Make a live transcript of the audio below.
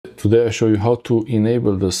Today I show you how to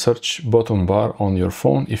enable the search button bar on your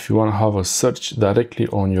phone if you want to have a search directly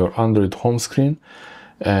on your Android home screen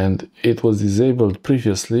and it was disabled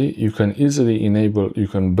previously. You can easily enable, you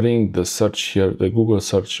can bring the search here, the Google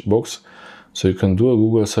search box, so you can do a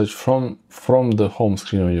Google search from the home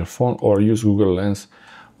screen on your phone, or use Google Lens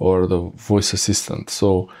or the voice assistant.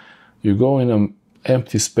 So you go in an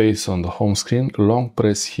empty space on the home screen, long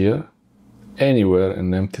press here, anywhere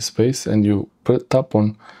in empty space, and you tap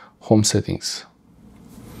on Home Settings.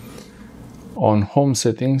 On Home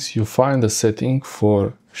Settings, you find a setting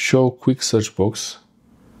for Show Quick Search Box.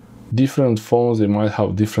 Different phones, they might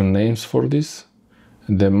have different names for this.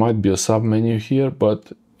 And there might be a sub-menu here,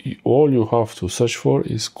 but all you have to search for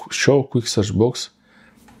is Show Quick Search Box.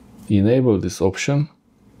 Enable this option,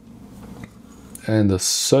 and the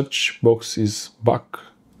search box is back.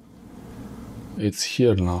 It's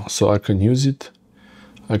here now, so I can use it.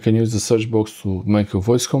 I can use the search box to make a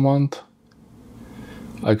voice command.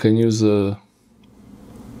 I can use the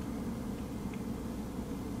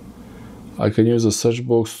search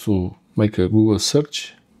box to make a Google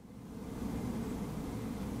search.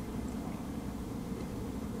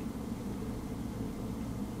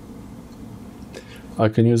 I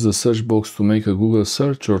can use the search box to make a Google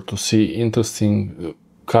search or to see interesting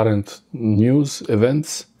current news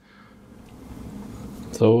events.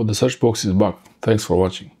 So the search box is back. Thanks for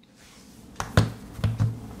watching.